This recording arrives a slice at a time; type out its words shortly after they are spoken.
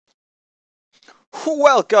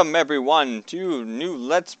Welcome everyone to new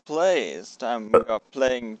Let's Plays. Time we are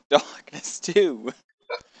playing Darkness 2.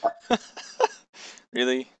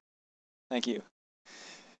 Really? Thank you.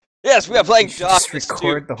 Yes, we are playing Darkness 2. Just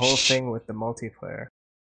record the whole thing with the multiplayer.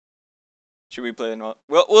 Should we play in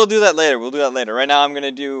we'll do that later. We'll do that later. Right now I'm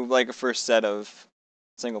gonna do like a first set of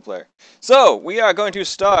single player. So we are going to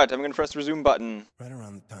start. I'm gonna press the resume button. Right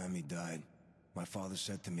around the time he died, my father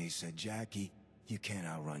said to me, Jackie, you can't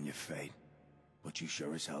outrun your fate. But you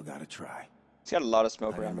sure as hell gotta try. He's got a lot of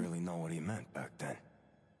smoke I around didn't him. really know what he meant back then.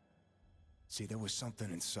 See, there was something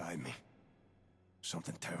inside me.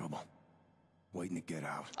 Something terrible. Waiting to get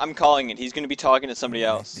out. I'm calling it. He's gonna be talking to somebody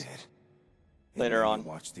else later on.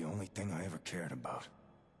 Watch the only thing I ever cared about.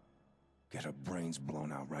 Get her brains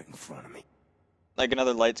blown out right in front of me. Like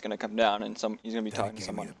another light's gonna come down and he's gonna be That talking to gave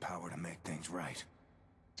someone. me the power to make things right.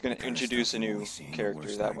 He's gonna introduce a new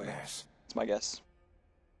character that way. That's my guess.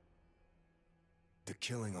 The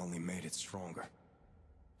killing only made it stronger,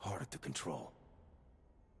 harder to control.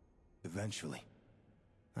 Eventually,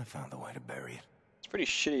 I found a way to bury it. It's a pretty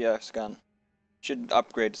shitty ass gun. Should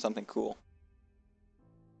upgrade to something cool.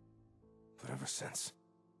 But ever since,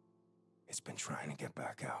 it's been trying to get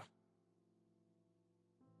back out.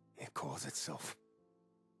 It calls itself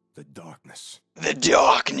the Darkness. The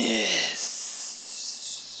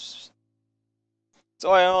Darkness!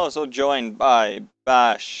 So I am also joined by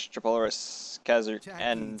Bash, Tripolarus, Kazir,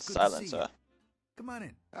 and Silencer. Come on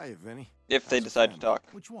in. Hiya, Vinny. If they decide to talk.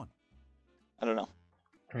 Which one? I don't know.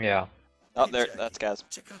 Yeah. Oh, there, that's Kaz.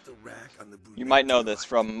 Check out the rack on the You might know this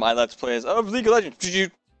from my Let's Plays of League of Legends.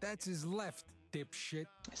 That's his left, dipshit.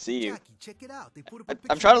 I see you. Jackie, check it out. They put up a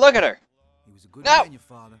I'm trying to look at her. He was a good No! man, your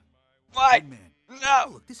father. Why? Good man. Oh,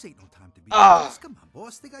 No! look, this ain't no time to be. Ah. Boss. Come on,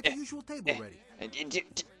 boss. They got your usual table ready.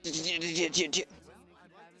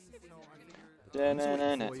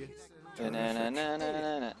 Da-na-na-na. For you.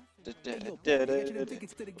 Da-na-na-na-na-na. Hey, yo, get you them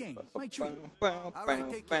tickets to the game. Might treat you. All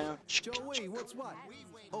right, take care. Joey, what's what?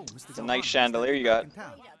 Oh, Mr. It's a nice chandelier you got.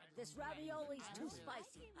 Is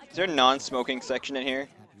there a non-smoking section in here?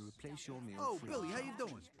 Oh, Billy, how you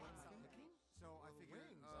doing?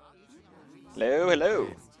 Hello, hello.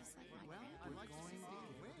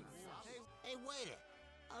 Hey, waiter.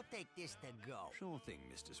 I'll take this to go. Sure thing,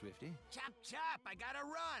 Mr. Swifty. Chop, chop. I gotta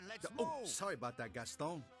run. Let's Oh, move. sorry about that,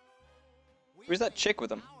 Gaston. Where's that chick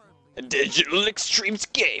with him? A Digital Extremes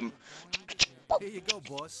game. Here you go,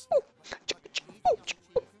 boss. Oh,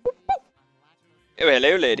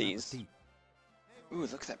 hello, ladies. Ooh,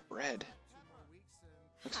 look at that bread.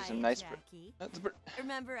 Looks like some nice bread. Jackie.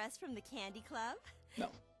 Remember us from the Candy Club? No.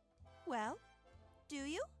 Well, do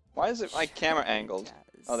you? Why is it my camera angled?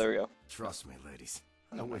 Oh, there we go. Trust me, ladies.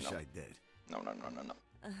 I No, wish no. I did. No.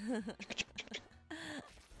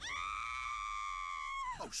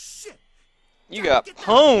 Oh, shit. You got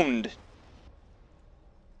pwned!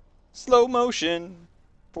 Slow motion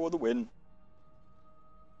for the win.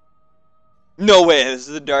 No way, this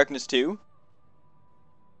is the Darkness 2?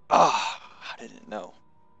 Ah, I didn't know.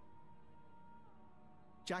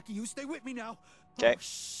 Jackie, you stay with me now. 'Kay. Oh,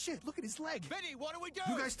 shit. Look at his leg. Benny, what do we do?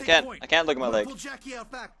 You guys take I point. can't look at my I'm gonna leg. pull Jackie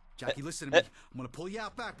out back. Jackie, listen to me. I'm gonna pull you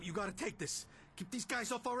out back, but you gotta take this. Keep these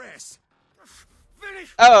guys off our ass.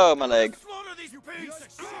 Finish. Oh, my leg. Slaughter these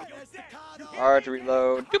pieces. Hard to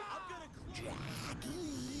reload. Doop.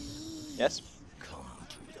 Yes?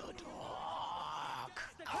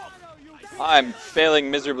 I'm failing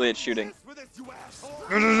miserably at shooting. I'm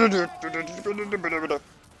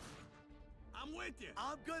with you.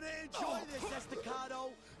 I'm gonna enjoy this, Estacado.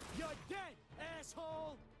 You're dead,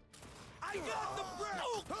 asshole. I got the brick.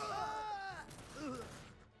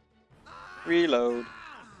 Reload.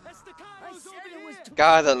 Estacado's over here.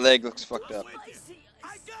 God, that leg looks fucked up.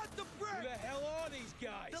 I got the brick. Who the hell are these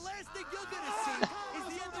guys? The last thing you're gonna see is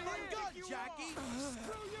the end of my gun, Jackie.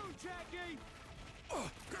 Screw you, Jackie.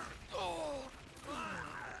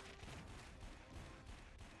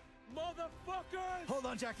 Motherfuckers! Hold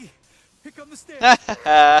on, Jackie. Here come the stairs. I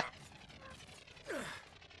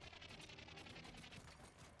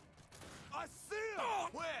see him.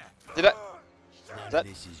 Where? Did I? That,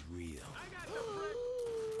 This is real. I got the brick.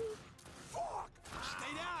 Fuck!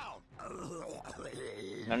 Stay down.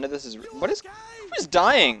 none of this is. What is? Who is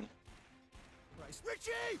dying?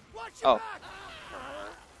 Richie, watch your Oh. back.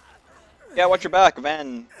 Yeah, watch your back.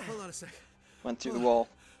 Van Hold on a sec. went through the wall.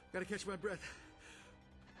 Gotta catch my breath.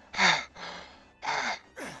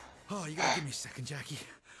 Oh, you gotta give me a second, Jackie.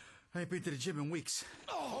 I ain't been to the gym in weeks.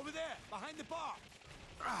 Oh, over there, behind the bar.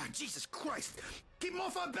 Ah, Jesus Christ! Keep them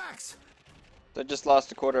off our backs! I just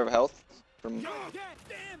lost a quarter of health from. You're dead,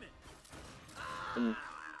 damn it! from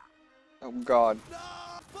oh God. No,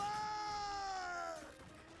 fire!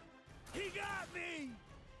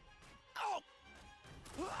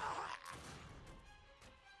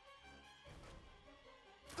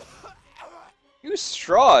 Use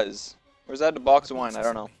straws. Or is that a box of wine? I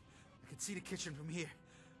don't know. I can see the kitchen from here.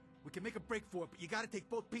 We can make a break for it, but you gotta take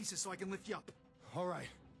both pieces so I can lift you up. All right.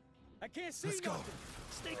 I can't see Let's go. nothing.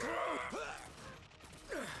 Stay close.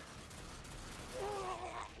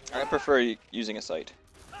 I prefer using a sight.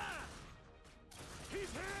 He's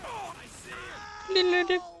here. I see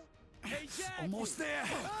him. Hey, Jack. Almost there.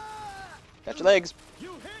 Got your legs.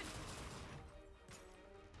 You hit.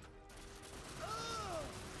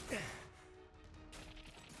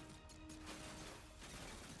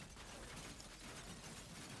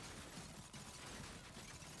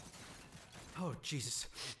 Oh, Jesus.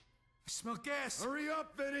 I smell gas. Hurry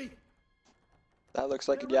up, Vinny. That looks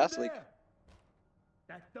like a They're right gas leak. there.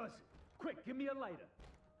 That does it. Quick, give me a lighter.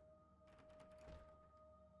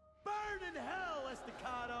 Burn in hell,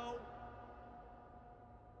 Estacado.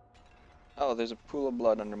 Oh, there's a pool of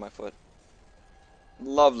blood under my foot.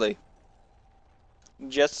 Lovely.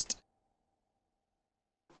 Just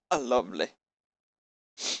a lovely.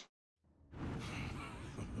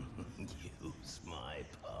 Use my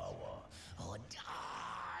power or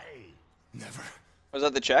die. Never, Was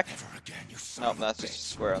that the check? never again, you son Nope, of a that's bitch. just a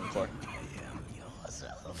square on the floor. I am your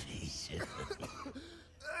salvation.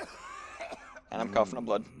 And I'm coughing up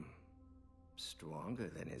blood. Stronger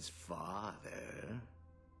than his father.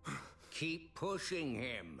 Keep pushing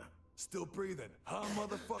him. Still breathing, huh,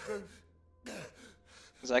 motherfucker?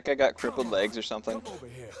 Is that guy got crippled legs or something? Come over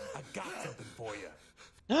here. I got something for you.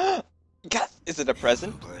 God, is it a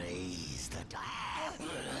present? Praise the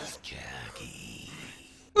darkness, Jackie.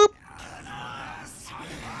 Boop.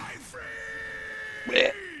 My friend.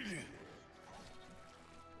 Bleh.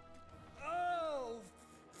 Oh,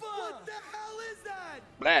 fuck. What the hell is that?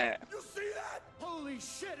 Bleh. You see that? Holy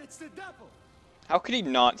shit, it's the devil. How could he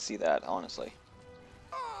not see that, honestly?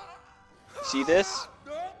 See this?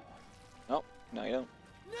 Nope, no you don't.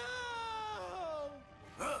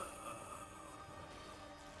 No!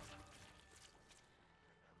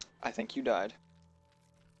 I think you died.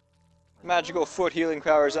 Magical foot healing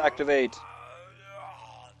powers activate.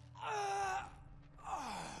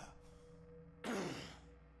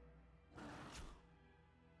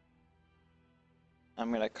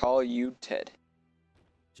 I'm gonna call you Ted.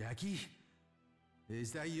 Jackie?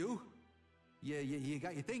 Is that you? Yeah, you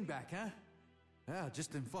got your thing back, huh? Yeah,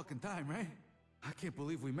 just in fucking time, right? I can't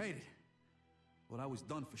believe we made it. Well, I was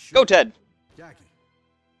done for sure. Go, Ted! Jackie,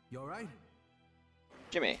 you alright?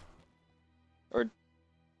 Jimmy. Or...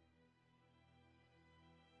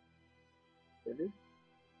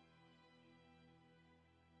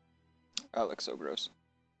 That looks so gross.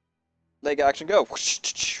 Leg action, go!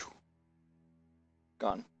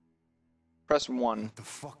 Gone. Press 1. What the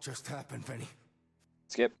fuck just happened, Vinny?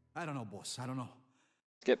 Skip. I don't know, boss. I don't know.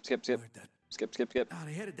 Skip, skip, skip. Where'd that- Skip, skip, skip.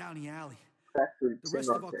 They headed down the alley. The rest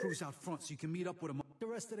of our crew's out front, so you can meet up with them. The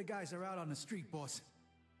rest of the guys are out on the street, boss.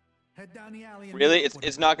 Head down the alley and Really? meet up with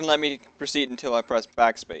It's 'em. not gonna let me proceed until I press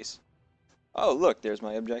backspace. Oh, look, there's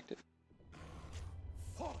my objective.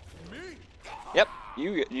 Fuck me? Yep,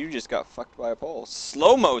 you just got fucked by a pole.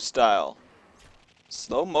 Slow-mo style.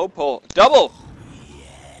 Slow-mo pole. Double!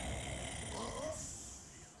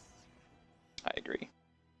 I agree.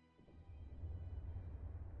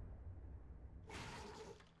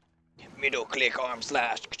 Middle click arm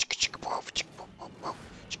slash.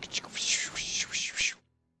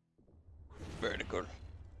 Vertical.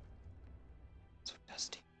 So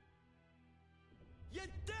dusty. You're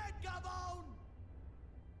dead, Gabon!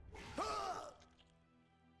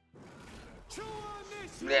 Chew on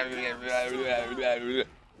this, you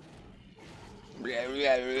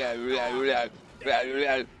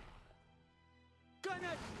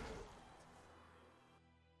Gonna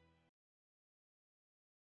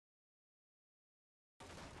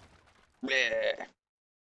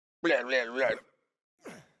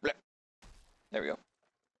There we go.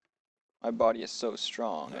 My body is so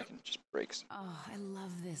strong, I can just break. Oh, I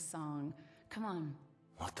love this song. Come on.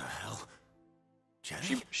 What the hell?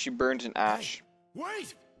 Jenny? She burned in ash.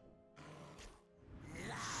 Wait!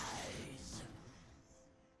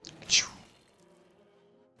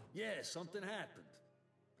 Yeah, something happened.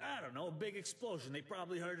 I don't know, a big explosion. They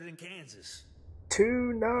probably heard it in Kansas. To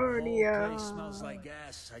The whole Narnia. place smells like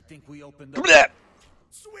gas. I think we opened up. Bleh.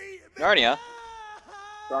 Sweet! Narnia.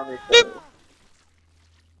 Ah!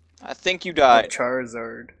 I think you Oh, died.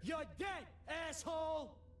 Charizard. You're dead,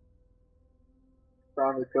 asshole!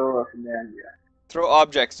 Throw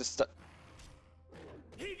objects to st-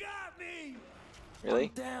 He got me! Really?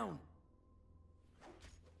 Down.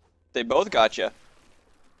 They both got you.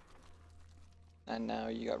 And now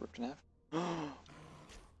you got ripped in half.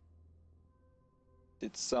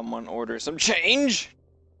 Did someone order some change?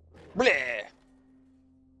 Bleh.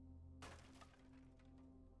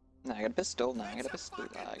 Nah, I got a pistol. Nah, I got a pistol.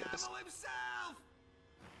 Nah, I got a pistol.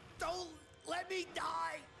 Don't let me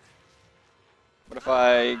die. What if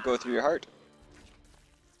I go through your heart?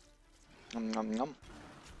 Nom nom nom.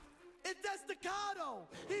 It's Estacado.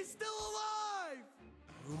 He's still alive.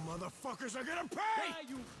 You motherfuckers are gonna pay! Ah,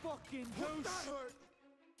 you fucking douche. That hurt.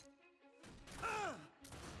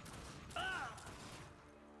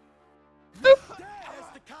 Dead,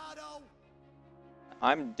 Estacado.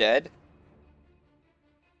 I'm dead.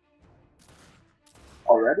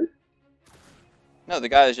 Already? No, the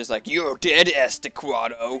guy is just like, you're dead,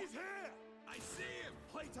 Estacado. He's here! I see him!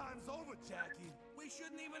 Playtime's over, Jackie. We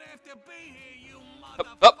shouldn't even have to be here, you Oh,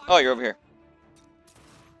 motherfucker! oh, you're over here.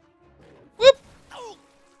 Whoop! Oh.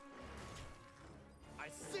 I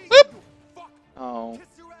see Whoop. you, fuck. Oh.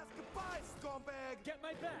 Kiss your ass goodbye, scumbag. Get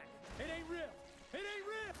my back. It ain't real. It ain't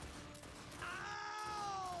real.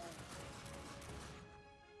 Ow!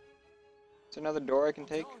 Is there another door I can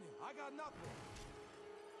take? Telling you, I got nothing.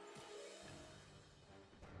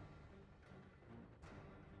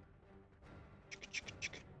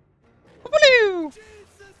 Woo!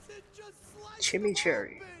 Jesus, it just sliced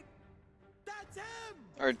Chimichurri. him open. That's him.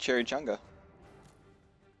 Or Cherry Chunga.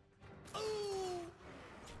 Ooh.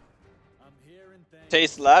 I'm hearing things.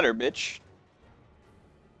 Taste ladder, bitch.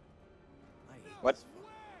 What?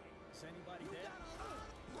 Is anybody dead?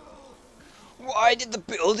 Why did the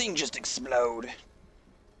building just explode?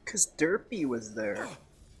 Cause Derpy was there.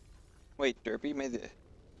 Wait, Derpy made the...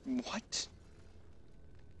 What?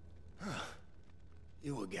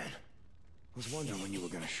 You again. Was wondering when you were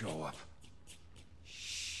gonna show up.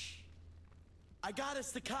 I got a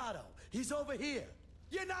staccato. He's over here.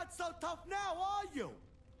 You're not so tough now, are you?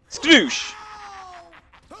 Sploosh!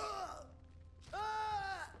 Ow!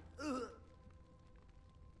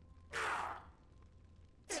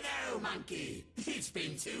 Hello, monkey. It's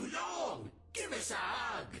been too long. Give us a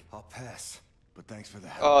hug. I'll pass, but thanks for the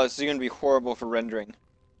help. Oh, this is gonna be horrible for rendering.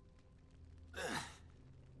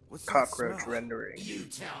 What's that Cockroach smell? rendering. You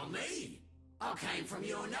tell me. I came from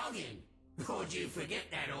your noggin. Would you forget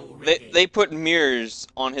that already? They put mirrors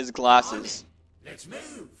on his glasses. Let's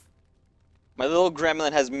move. My little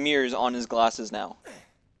gremlin has mirrors on his glasses now.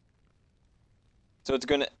 So it's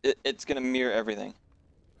gonna mirror everything.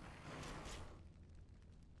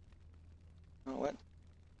 Oh, what?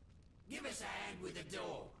 Give us a hand with the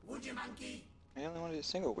door, would you, monkey? I only wanted a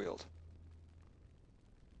single wheeled.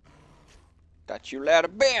 Got you ladder,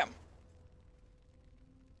 bam!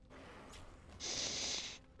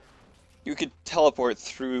 You could teleport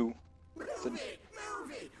through Move it,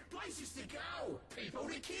 move it. Places to go, people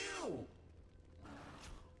to kill.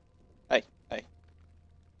 Hey, hey.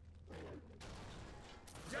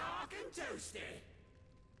 Dark and toasty.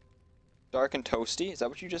 Dark and toasty? Is that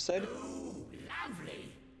what you just said? Ooh,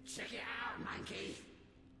 lovely. Check it out, monkey.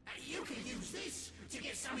 You can use this to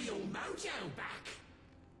get some of your mojo back.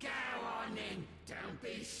 Go on then. Don't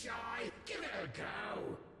be shy. Give it a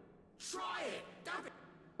go. Try it. Don't be...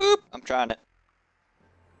 Boop! I'm trying it.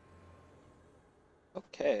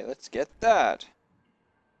 Okay, let's get that.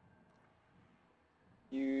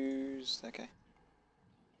 Use... okay.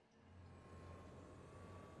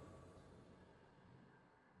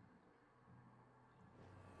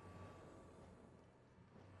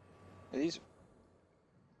 Are these...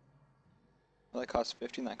 well, that costs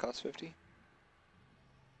 50 and that costs 50?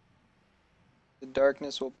 The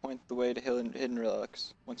darkness will point the way to hidden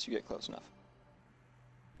relics once you get close enough.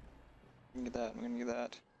 I'm gonna get that, I'm gonna get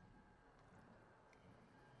that.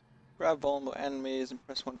 Grab vulnerable enemies and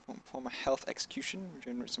press one form of health execution,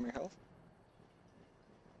 regenerate some of your health.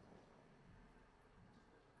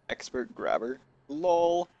 Expert grabber.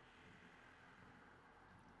 LOL.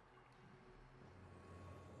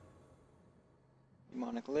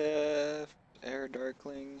 Demonic lift, air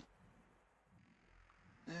darkling.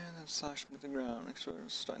 And then slash into the ground. Next door,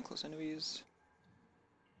 starting close enemies.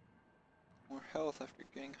 More health after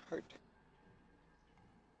getting hurt.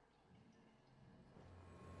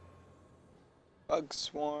 Bug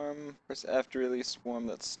swarm. Press F to release swarm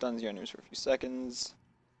that stuns your enemies for a few seconds.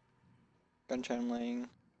 Gun channeling.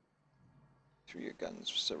 Through your guns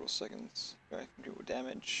for several seconds. Very can do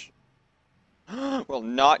damage. Well,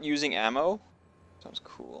 not using ammo? Sounds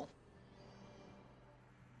cool.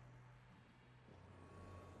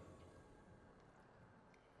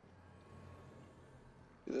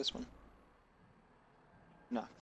 Do this one. Knock